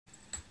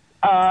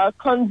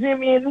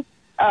consuming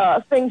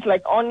things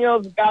like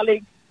onions,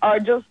 garlic are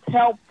just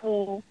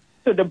helpful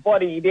to the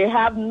body. They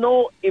have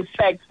no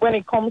effect when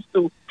it comes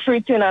to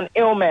treating an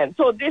ailment.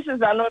 So this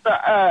is another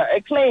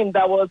a claim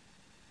that was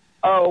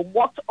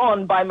worked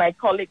on by my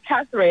colleague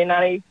Catherine,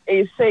 and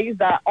it says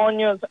that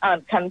onions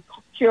can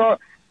cure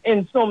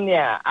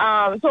insomnia.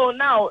 So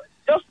now,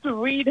 just to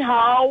read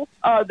how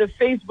the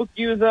Facebook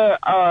user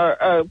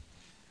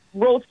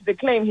wrote the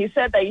claim, he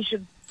said that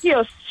he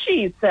or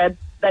she said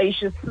that you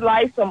should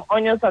slice some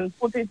onions and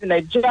put it in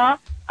a jar,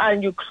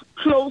 and you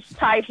close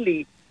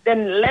tightly.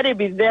 Then let it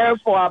be there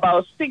for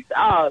about 6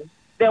 hours.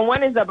 Then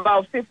when it's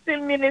about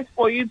 15 minutes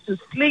for you to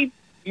sleep,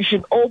 you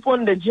should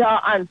open the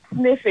jar and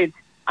sniff it.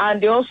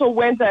 And they also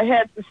went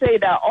ahead to say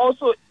that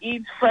also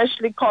eat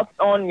freshly cut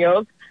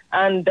onions,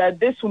 and that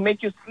this will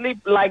make you sleep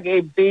like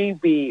a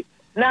baby.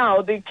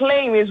 Now, the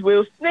claim is,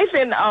 will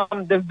sniffing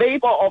the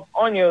vapor of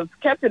onions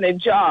kept in a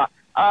jar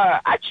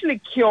actually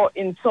cure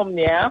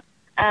insomnia?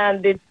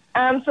 And the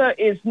answer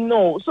is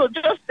no. So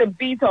just a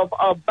bit of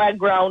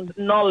background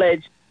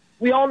knowledge.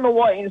 We all know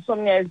what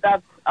insomnia is.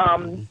 That's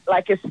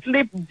like a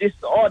sleep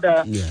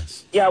disorder.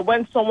 Yes. Yeah,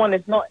 when someone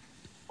is not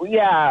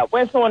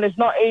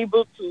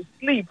able to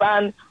sleep.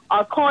 And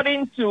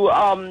according to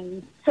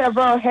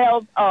several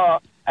health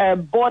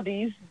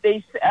bodies,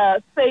 they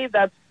say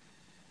that,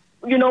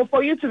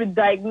 for you to be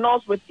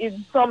diagnosed with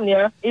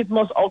insomnia, it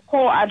must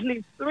occur at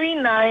least 3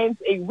 nights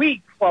a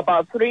week for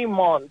about 3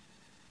 months.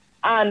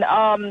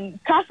 And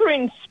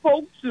Catherine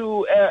spoke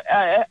to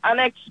an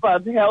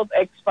health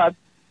expert,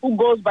 who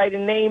goes by the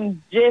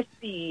name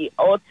J.C.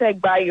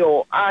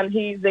 Otegbayo, and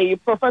he's a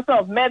professor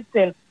of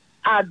medicine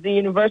at the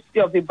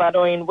University of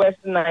Ibadan in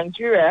Western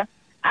Nigeria.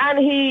 And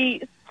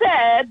he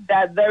said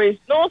that there is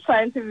no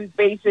scientific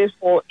basis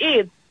for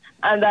it,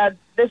 and that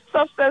the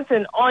substance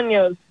in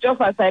onions, just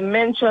as I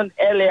mentioned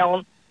earlier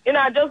on,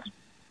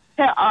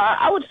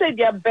 I would say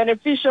they are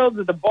beneficial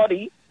to the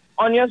body.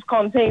 Onions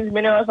contains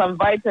minerals and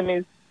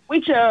vitamins,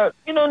 which are,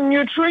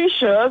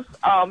 nutritious,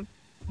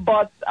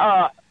 but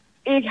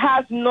it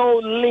has no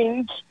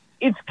link.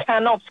 It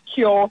cannot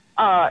cure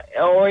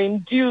or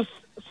induce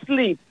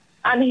sleep.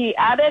 And he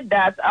added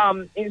that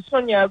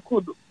insomnia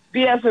could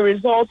be as a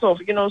result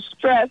of,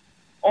 stress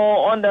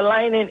or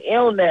underlying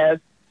illness,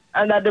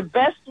 and that the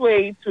best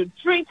way to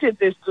treat it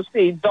is to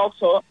see a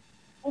doctor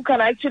who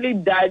can actually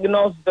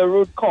diagnose the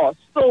root cause.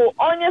 So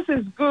onions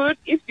is good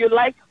if you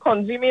like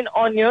consuming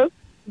onions.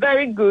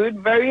 Very good,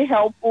 very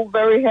helpful,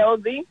 very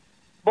healthy.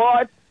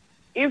 But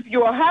if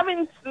you're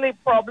having sleep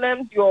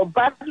problems, you're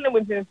battling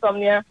with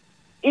insomnia,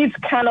 it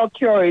cannot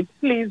cure it.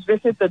 Please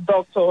visit the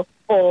doctor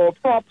for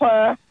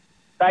proper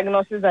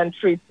diagnosis and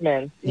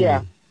treatment.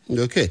 Yeah.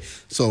 Okay.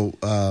 So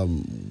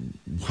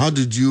how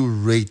did you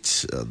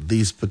rate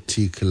this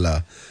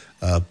particular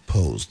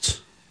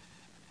post?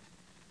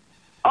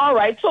 All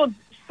right. So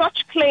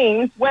such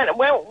claims,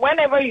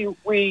 whenever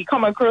we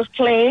come across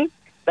claims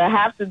that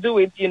have to do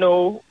with,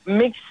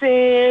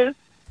 mixing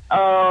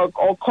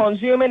or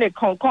consuming a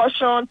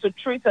concoction to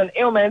treat an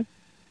ailment,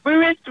 we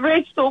rate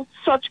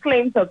such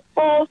claims as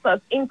false,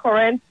 as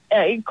incorrect.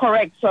 And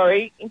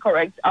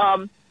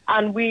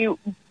we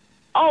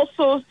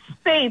also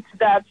state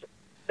that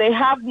they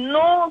have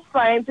no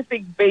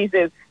scientific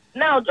basis.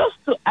 Now, just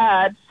to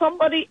add,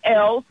 somebody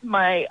else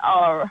may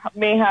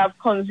have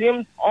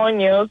consumed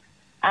onions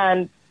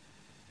and,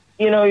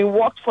 it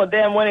worked for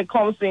them when it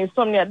comes to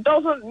insomnia.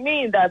 Doesn't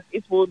mean that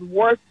it would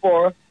work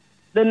for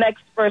the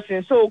next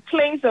person. So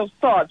claims of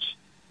such,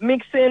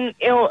 mixing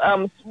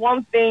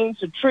one thing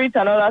to treat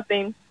another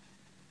thing,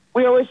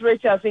 we always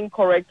rate it as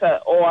incorrect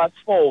or as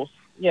false.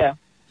 Yeah.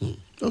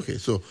 Okay,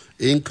 so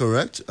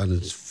incorrect and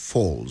it's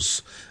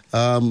false. Yes.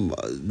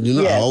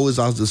 I always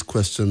ask this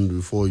question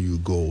before you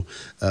go.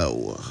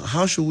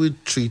 How should we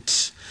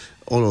treat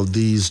all of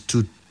these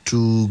too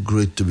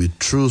great to be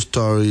true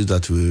stories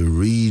that we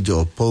read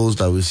or post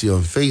that we see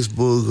on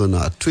Facebook, on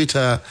our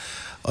Twitter,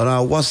 on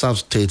our WhatsApp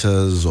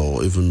status,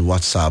 or even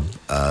WhatsApp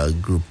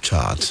group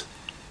chat?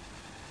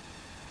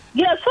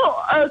 Yeah,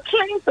 so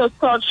claims of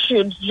such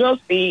should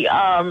just be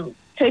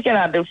taken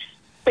at the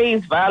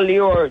face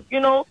value, or,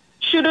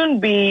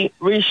 shouldn't be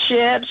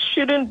reshared,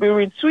 shouldn't be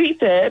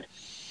retweeted.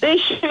 They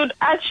should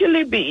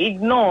actually be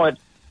ignored.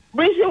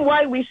 Reason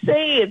why we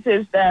say it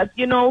is that,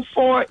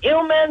 for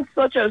ailments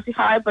such as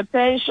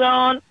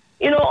hypertension,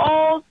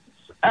 all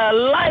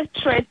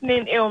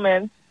life-threatening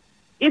ailments,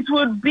 it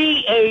would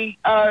be a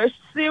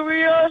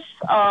serious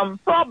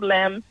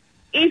problem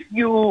if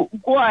you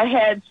go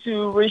ahead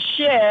to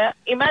reshare.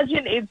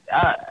 Imagine it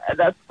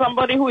that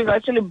somebody who is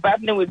actually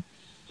battling with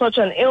such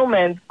an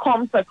ailment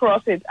comes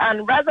across it,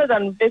 and rather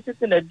than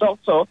visiting a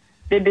doctor,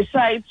 they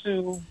decide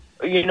to,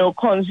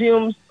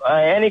 consume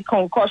any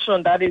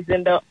concoction that is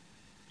in the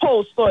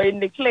post or in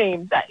the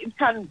claim. That it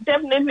can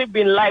definitely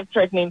be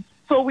life-threatening.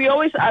 So we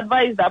always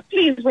advise that,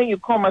 please, when you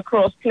come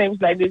across claims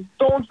like this,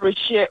 don't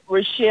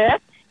reshare.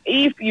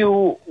 If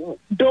you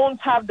don't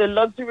have the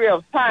luxury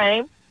of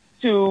time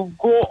to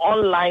go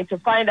online to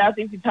find out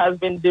if it has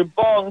been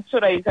debunked so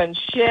that you can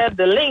share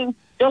the link,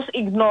 just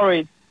ignore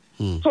it.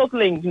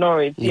 totally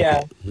ignore it.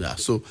 Yeah. Yeah.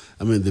 So,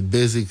 I mean, the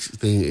basic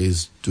thing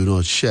is do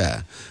not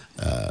share.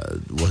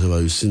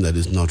 Whatever you've seen that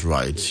is not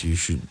right, you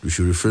should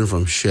refrain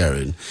from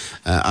sharing.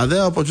 Are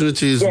there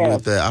opportunities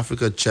with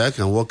Africa Check,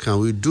 and what can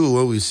we do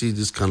when we see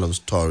these kind of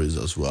stories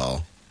as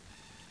well?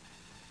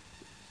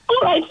 All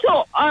right.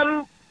 So,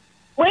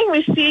 when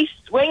you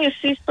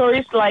see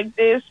stories like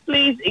this,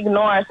 please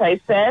ignore, as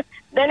I said.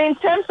 Then, in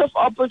terms of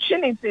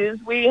opportunities,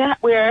 we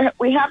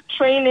have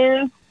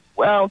trainings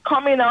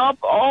coming up.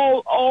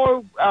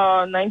 All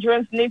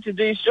Nigerians need to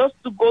do is just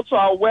to go to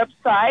our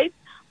website,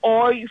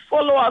 or you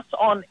follow us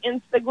on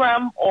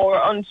Instagram or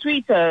on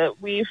Twitter.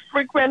 We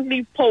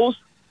frequently post,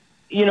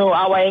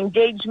 our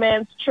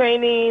engagements,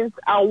 trainings,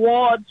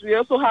 awards. We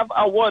also have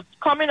awards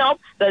coming up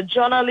that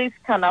journalists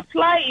can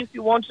apply. If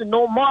you want to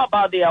know more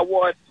about the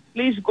awards,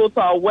 please go to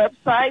our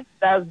website.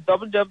 That's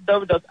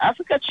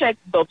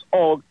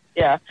www.africacheck.org.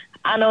 Yeah.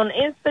 And on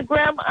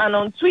Instagram and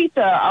on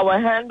Twitter, our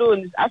handle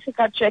is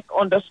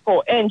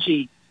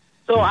africacheck_NG.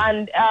 So,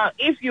 and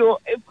if you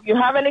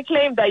have any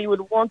claim that you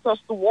would want us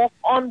to work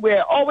on,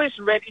 we're always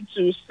ready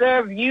to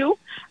serve you.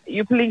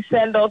 You please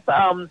send us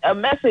a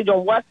message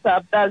on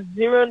WhatsApp. That's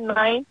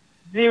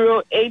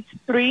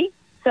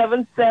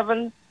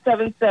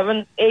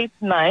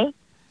 09083777789.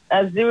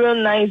 That's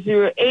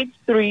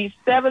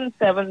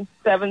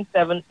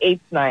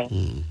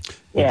 09083777789.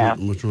 Yeah.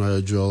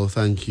 Motunrayo Joel,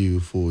 thank you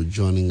for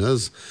joining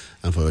us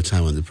and for your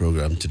time on the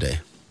program today.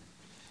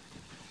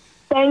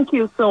 Thank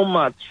you so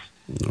much.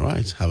 All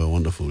right. Have a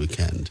wonderful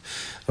weekend.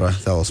 All right.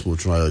 That was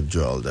Motunrayo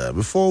Joel there.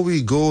 Before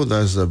we go,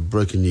 there's a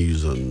breaking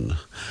news on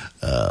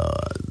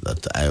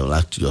that I would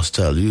like to just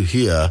tell you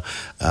here.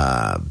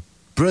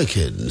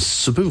 Breaking.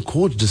 Supreme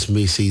Court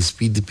dismisses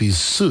PDP's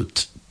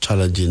suit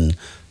challenging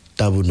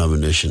double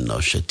nomination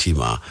of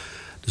Shettima.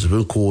 The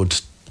Supreme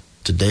Court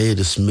today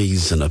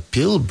dismissed an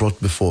appeal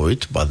brought before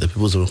it by the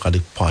People's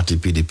Democratic Party,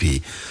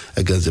 PDP,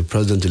 against the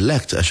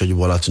President-elect, Asiwaju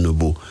Bola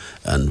Tinubu,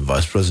 and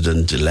Vice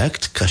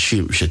President-elect,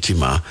 Kashim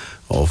Shettima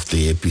of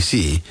the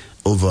APC,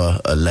 over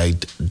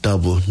alleged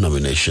double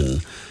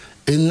nomination.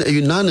 In a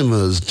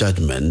unanimous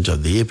judgment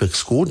of the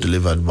Apex Court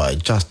delivered by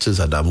Justice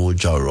Adamu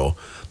Jauro,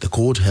 the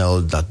court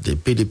held that the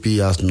PDP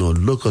has no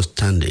locus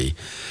standi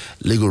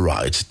legal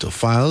right to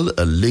file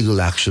a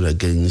legal action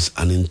against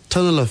an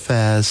internal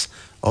affairs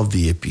of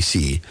the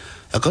APC.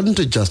 According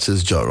to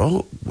Justice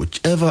Jauro,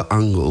 whichever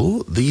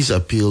angle this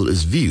appeal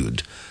is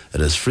viewed,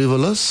 it is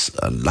frivolous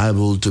and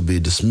liable to be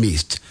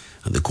dismissed,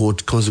 and the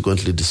court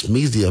consequently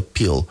dismissed the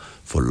appeal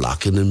for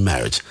lacking in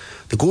merit.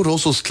 The court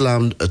also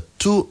slammed a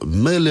 2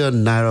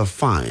 million naira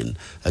fine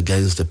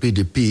against the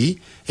PDP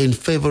in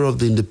favor of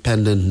the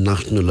Independent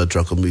National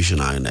Electoral Commission,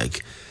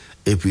 INEC,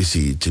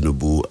 APC,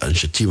 Tinubu, and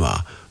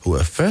Shettima, who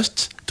were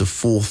first to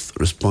fourth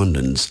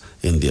respondents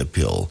in the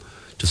appeal.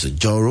 Justice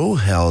Jauro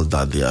held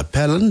that the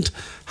appellant,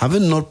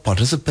 having not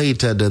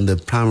participated in the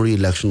primary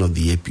election of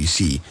the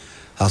APC,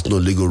 has no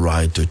legal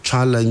right to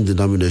challenge the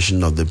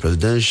nomination of the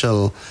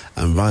presidential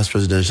and vice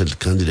presidential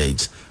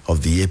candidates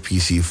of the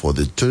APC for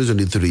the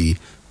 2023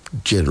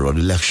 general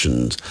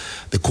elections.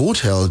 The court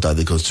held that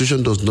the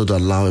Constitution does not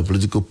allow a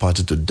political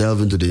party to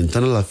delve into the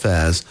internal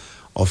affairs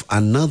of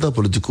another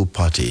political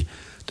party,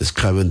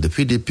 describing the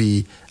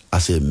PDP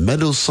as a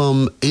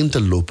meddlesome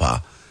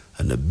interloper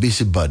and a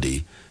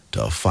busybody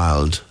to have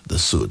filed the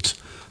suit.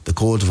 The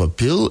Court of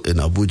Appeal in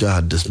Abuja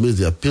had dismissed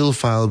the appeal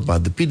filed by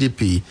the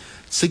PDP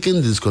seeking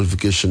the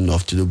disqualification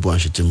of Tinubu and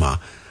Shettima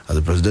as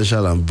the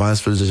presidential and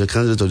vice presidential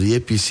candidate of the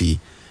APC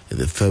in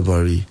the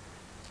February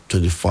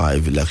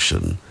 25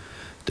 election.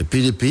 The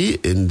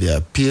PDP, in their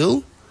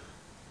appeal,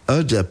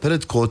 urged the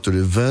appellate court to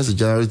reverse the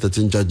January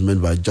 13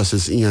 judgment by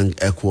Justice Inyang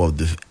Ekwo of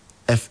the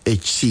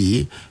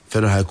FHC,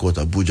 Federal High Court,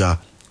 Abuja,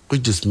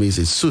 which dismissed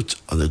a suit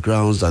on the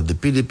grounds that the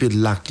PDP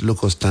lacked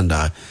local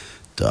standard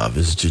to have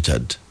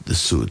instituted the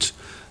suit.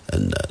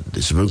 And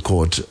the Supreme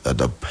Court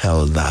had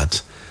upheld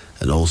that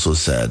and also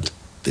said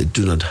they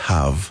do not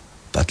have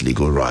that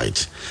legal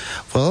right.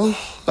 Well,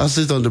 that's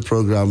it on the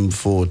program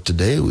for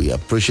today. We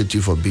appreciate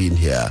you for being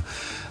here.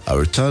 I'll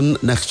return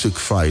next week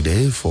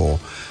Friday for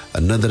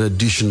another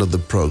edition of the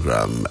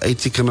program,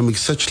 8 Economic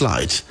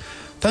Searchlight.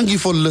 Thank you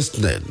for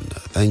listening.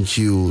 Thank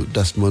you,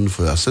 Desmond,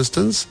 for your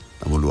assistance.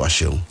 I'm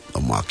Oluwaseun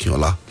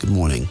Omakiola. Good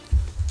morning.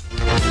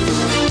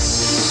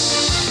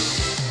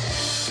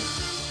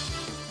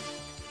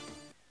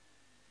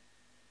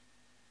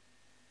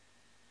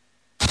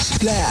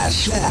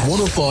 Splash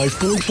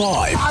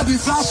 105.5. I'll be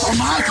fast on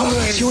my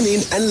career. Tune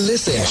in and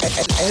listen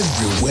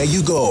everywhere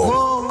you go.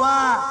 Oh,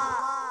 wow.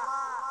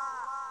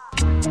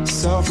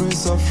 Suffering.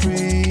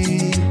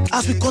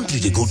 As we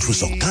continue to go through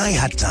some kind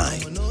hard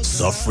time,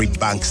 Suffering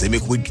Bank say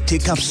make we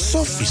take up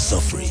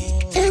suffering.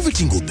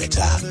 everything go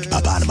better.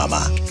 Papa and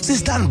mama,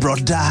 sister and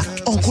brother,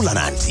 uncle and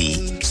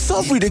auntie.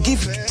 Suffer they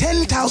give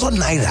 10,000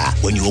 naira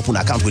when you open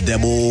account with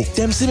them. Oh,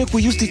 them say make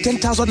we use the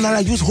 10,000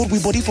 naira use hold we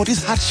body for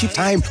this hardship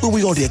time when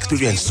we all the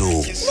experience. So,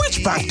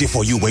 which bank dey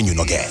for you when you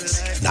no get?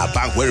 Now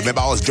bank will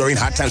remember us during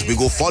hard times we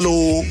go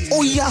follow.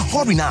 Oh yeah,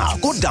 hurry now.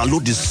 Go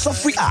download the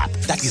Sufri app.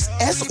 That is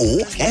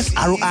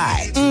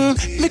SOFRI.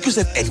 Make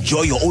yourself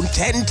enjoy your own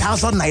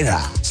 10,000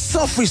 naira.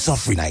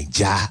 Sufri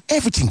Naija.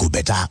 Everything go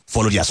better.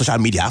 Follow their social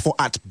media for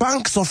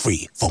 @Bank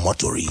Sufri for more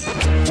tori.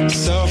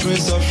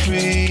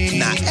 Sufri.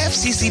 Now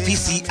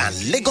FCCPC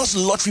and Lagos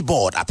Lottery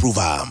Board approve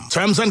am.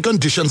 Terms and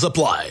conditions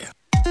apply.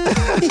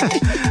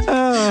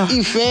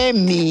 Ìfẹ́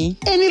mi,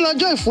 ẹni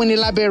lọ́jọ́ ìfúnni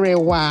lábẹ́rẹ́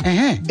wa.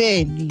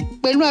 Bẹ́ẹ̀ ni,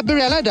 pẹ̀lú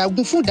abẹ́rẹ́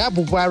aládàágún fún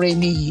ìdáàbòbò ara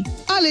ẹni yìí,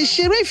 a lè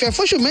ṣeré ìfẹ́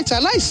fóṣù mẹ́ta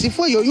láìsí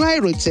fòyòyún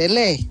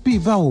àìròtẹ́lẹ̀. Bí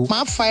báwo?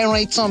 Máa fa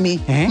ẹran itan mi,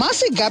 máa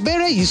sì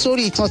gàbẹ́rẹ́ yìí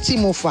sórí itan tí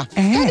mo fà.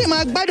 Káde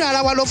máa gbádùn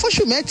ara wa lọ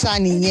fóṣù mẹ́ta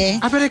nìyẹn.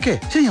 Abẹ́rẹ́ kẹ̀,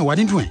 ṣé èèyàn wà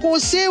nínú ẹ̀? Kò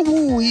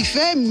séwu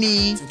ìfẹ́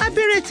mi,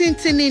 abẹ́rẹ́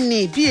tíntínní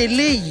ni bí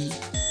eléyìí.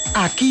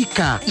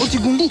 Àkíkà, ó ti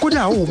gun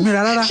kódà ó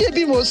mìíràn rárá. Ṣé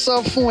bí mo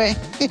sọ fún ẹ?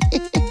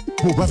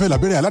 Bó o bá fẹ́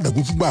lábẹ́rẹ́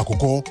aládàágún fúngbà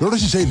àkọ́kọ́ lọ́dọ̀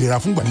ṣiṣẹ́ ìlera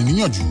fúngbà ní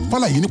níyànjú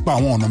fàlàyé nípa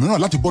àwọn ọ̀nà mìíràn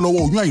láti bọ́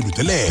lọ́wọ́ oyún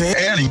àìròtẹ́lẹ̀.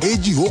 4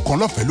 2 1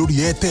 lọ́fẹ̀ẹ́ lórí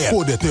Airtel kó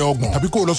o dẹ̀ tẹ 30 tàbí kó o lọ